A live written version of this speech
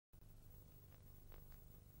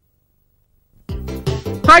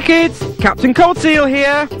Hi kids, Captain ColdSeal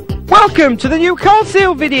here. Welcome to the new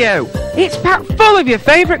ColdSeal video. It's packed full of your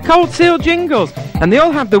favourite ColdSeal jingles, and they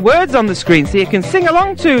all have the words on the screen so you can sing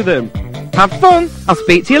along to them. Have fun, I'll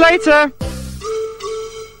speak to you later.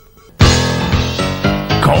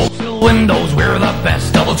 ColdSeal windows, we're the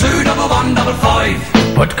best.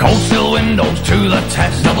 221155. Put ColdSeal windows to the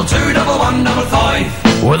test.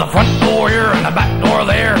 221155. With a front door here and a back door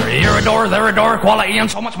there. Here a door, there a door, quality and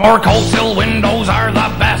so much more. ColdSeal windows are the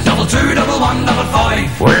best.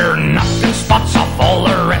 221155. We're knocking spots off all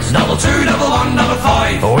the rest.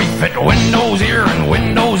 221155. We fit windows here and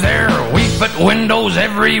windows there. We fit windows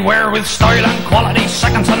everywhere with style and quality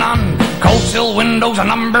second to none. ColdSeal windows are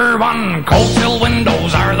number one. ColdSeal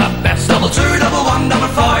windows are the best.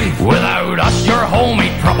 221155. Without us your home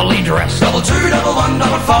ain't properly dressed.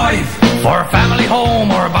 221155. For a family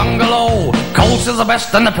home or a bungalow, ColdSeal's the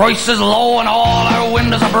best and the price is low, and all our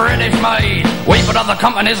windows are British made. We put other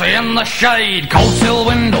companies in the shade. ColdSeal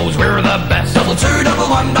windows, we're the best.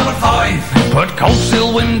 221155. Put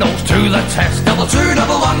ColdSeal windows to the test.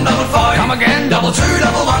 221155. Come again.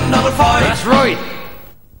 221155. That's right.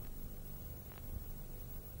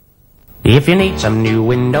 If you need some new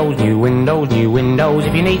windows, new windows, new windows.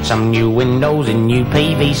 If you need some new windows in new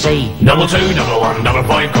PVC.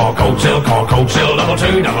 221155. Call ColdSeal, call ColdSeal.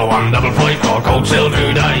 221155. Call ColdSeal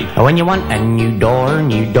today. When you want a new door,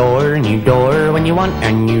 new door, new door. When you want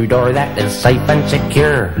a new door that is safe and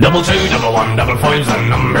secure. 221155's the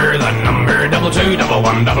number, the number.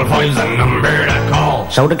 221155's the number to call.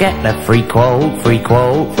 So to get the free quote, free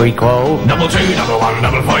quote, free quote.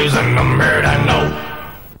 221155's the number to know.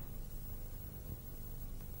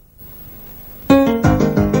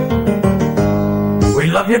 We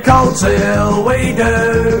love your ColdSeal, we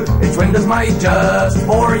do. It's windows made just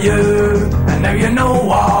for you, and now you know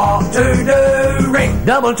what to do. Ring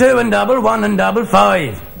 22 and 11 and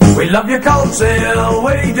 55. We love your ColdSeal,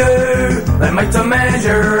 we do. They make to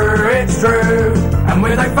measure, it's true. And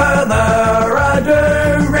without further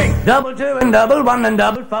ado, ring 22 and 11 and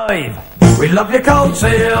 55. We love your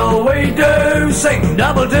ColdSeal, we do. Sing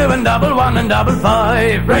 22 and 11 and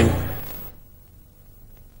 55. Ring.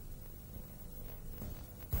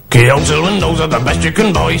 ColdSeal windows are the best you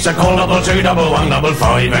can buy, so call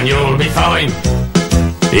 221155 and you'll be fine.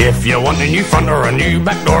 If you want a new front or a new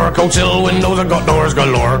back door, ColdSeal windows have got doors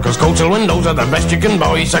galore. Cause ColdSeal windows are the best you can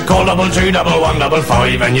buy, so call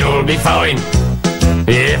 221155 and you'll be fine.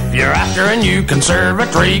 If you're after a new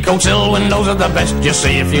conservatory, ColdSeal windows are the best you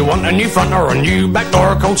see. If you want a new front or a new back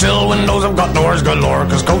door, ColdSeal windows have got doors galore.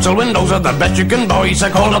 Cause ColdSeal windows are the best you can buy, so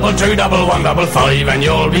call 221155 and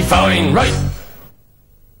you'll be fine. Right.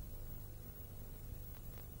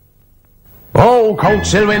 Oh,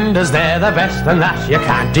 ColdSeal windows, they're the best and that you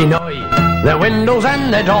can't deny. The windows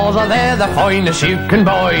and the doors are there, the finest you can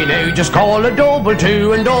buy. Now just call a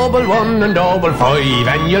 22 and 11 and 55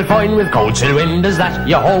 and you'll find with ColdSeal windows that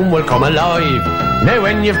your home will come alive. Now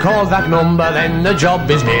when you've called that number then the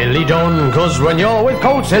job is nearly done. Cause when you're with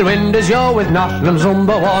ColdSeal windows you're with Nottingham's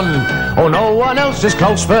number one. Oh, no one else is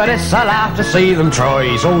close for this, I'll have to see them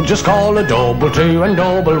try. So just call a 22 and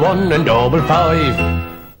 11 and 55.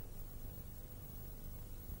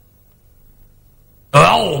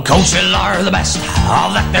 Oh, ColdSeal are the best.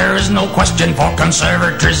 Of that there is no question for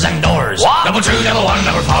conservatories and doors. What?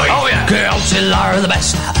 221155. Oh yeah. ColdSeal are the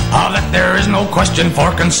best. Of that there is no question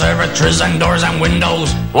for conservatories and doors and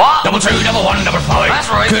windows. What? 221155. That's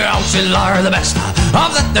right. ColdSeal are the best.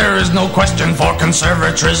 Of that there is no question for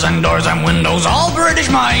conservatories and doors and windows, all British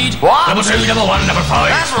made. What?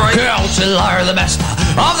 221155. That's right. ColdSeal are the best.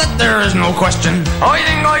 Of that there is no question. I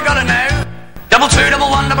think I got it now.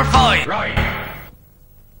 221155. Right.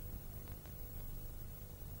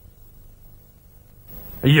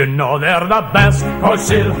 You know they're the best,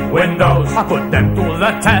 ColdSeal windows. I put them to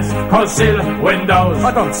the test, ColdSeal windows.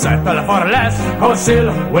 I don't settle for less,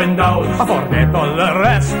 ColdSeal windows. I forget all the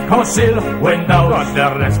rest, ColdSeal windows. Got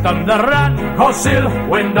the rest on the run, ColdSeal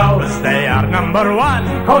windows. They are number one,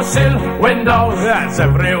 ColdSeal windows. As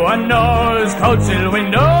everyone knows, ColdSeal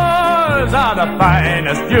windows are the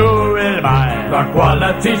finest you will buy. The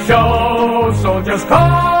quality shows, so just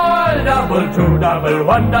call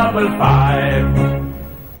 221155.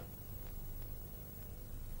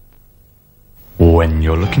 When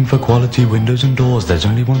you're looking for quality windows and doors, there's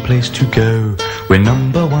only one place to go. We're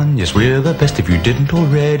number one, yes, we're the best if you didn't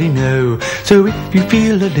already know. So if you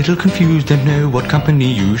feel a little confused and know what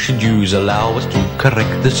company you should use, allow us to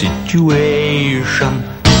correct the situation.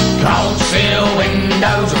 ColdSeal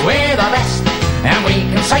windows, we're the best, and we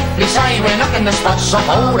can safely say we're knocking the spots off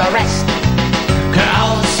all the rest.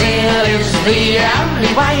 ColdSeal is the only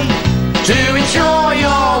way to ensure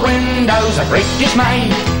your windows are British made.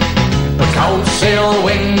 Put ColdSeal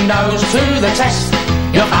windows to the test.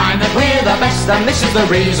 You'll find that we're the best, and this is the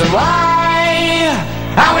reason why.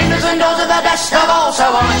 Our windows and doors are the best of all, so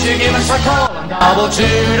why don't you give us a call on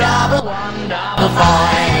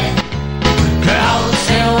 22155.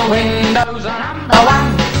 ColdSeal windows are number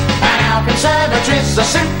one, and our conservatories are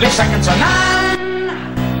simply second to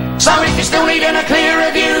none. So if you're still needing a clear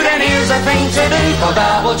review, then here's the thing to do. Call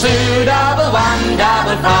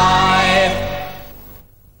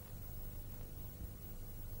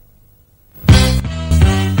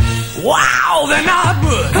 22155. Wow, they're not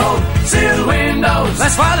wood. ColdSeal windows.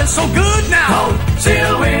 That's why they're so good now.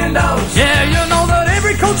 ColdSeal windows. Yeah, you know that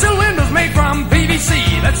every ColdSeal window's made from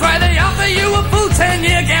PVC. That's why they offer you a full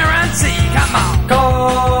 10-year guarantee. Come on.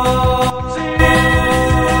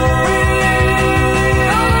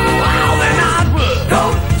 Wow, they're not wood.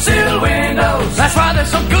 ColdSeal windows. That's why they're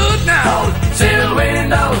so good now. ColdSeal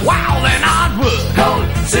windows. Wow, they're not wood.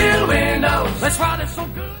 ColdSeal windows. That's why they're so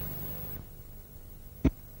good.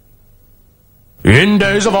 In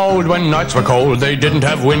days of old, when nights were cold, they didn't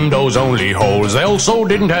have windows, only holes. They also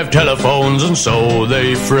didn't have telephones, and so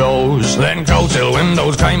they froze. Then ColdSeal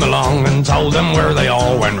windows came along and told them where they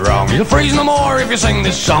all went wrong. You'll freeze no more if you sing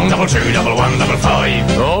this song.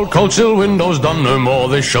 22155. Old ColdSeal windows done no more.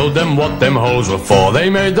 They showed them what them holes were for. They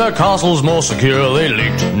made their castles more secure. They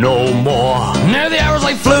leaked no more. Now the arrows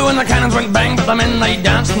they flew and the cannons went bang, but the men they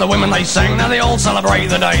danced and the women they sang. Now they all celebrate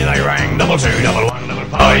the day they rang.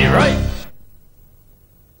 22155. Right.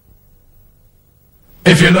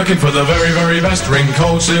 If you're looking for the very, very best, ring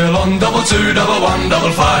ColdSeal on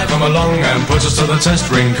 22155. Come along and put us to the test.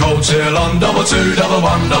 Ring ColdSeal on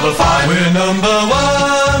 22155. We're number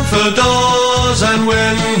one for doors and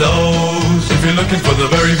windows. If you're looking for the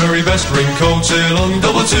very, very best, ring ColdSeal on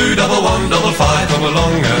 22155. Come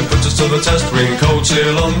along and put us to the test. Ring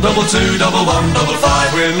ColdSeal on 22155.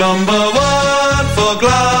 We're number one for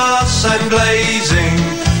glass and glazing.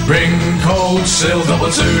 Ring ColdSeal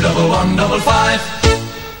 22155.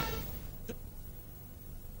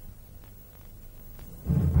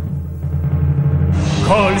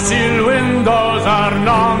 ColdSeal windows are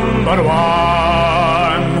number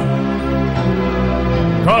one.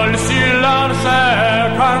 ColdSeal are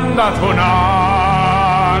second to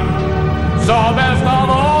none. So best of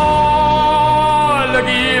all,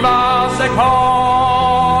 give us a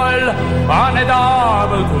call on a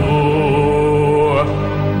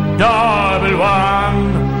 22,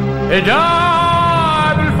 11, a 55.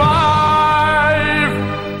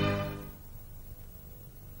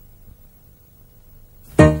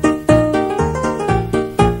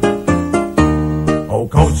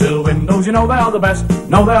 ColdSeal windows, you know they are the best.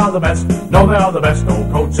 No, they are the best. No, they are the best. Oh,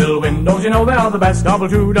 ColdSeal windows, you know they are the best.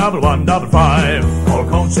 22155. Call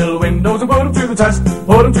ColdSeal windows and put them to the test.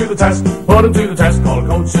 Put them to the test. Put them to the test. Call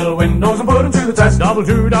ColdSeal windows and put them to the test.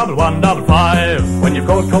 22155. When you've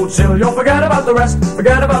called ColdSeal, you'll forget about the rest.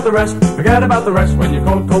 Forget about the rest. Forget about the rest. When you've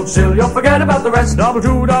called ColdSeal, you'll forget about the rest.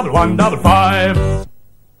 22155.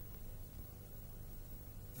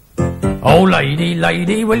 Oh lady,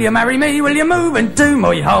 lady, will you marry me? Will you move into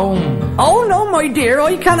my home? Oh no, my dear,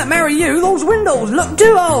 I cannot marry you. Those windows look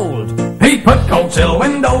too old. He put ColdSeal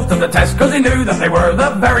windows to the test, cause he knew that they were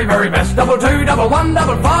the very, very best.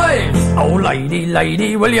 22155. Oh lady,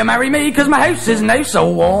 lady, will you marry me? Cause my house is now so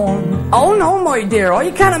warm. Oh no, my dear,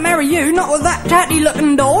 I cannot marry you, not with that tatty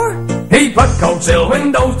looking door. He put ColdSeal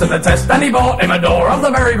windows to the test, and he bought him a door of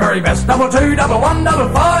the very, very best.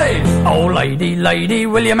 22155. Oh lady, lady,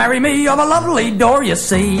 will you marry me? You've a lovely door, you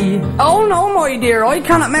see. Oh no, my dear, I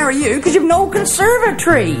cannot marry you, cause you've no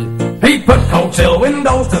conservatory. He put ColdSeal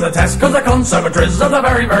windows to the test, cause the conservatories are the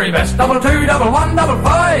very, very best.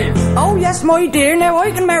 22155. Oh yes, my dear, now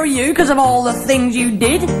I can marry you cause of all the things you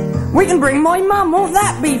did. We can bring my mum, won't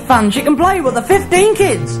that be fun? She can play with the 15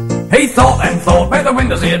 kids. He thought and thought about the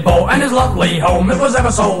windows he had bought and his lovely home, it was ever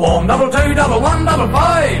so warm.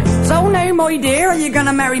 22155. So now, my dear, are you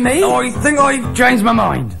gonna marry me? I think I've changed my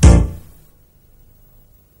mind.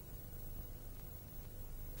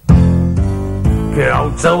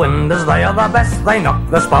 ColdSeal windows, they are the best. They knock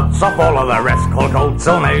the spots off all of the rest. Call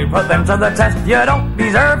ColdSeal now, put them to the test. You don't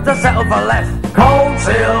deserve to settle for less.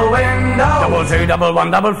 ColdSeal windows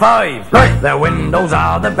 22155. Right, their windows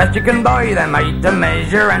are the best you can buy. They're made to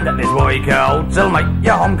measure, and that is why ColdSeal make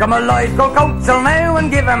your home come alive. Call ColdSeal now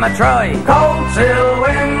and give them a try. ColdSeal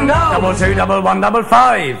windows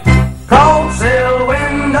 22155. ColdSeal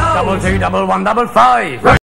windows 22155.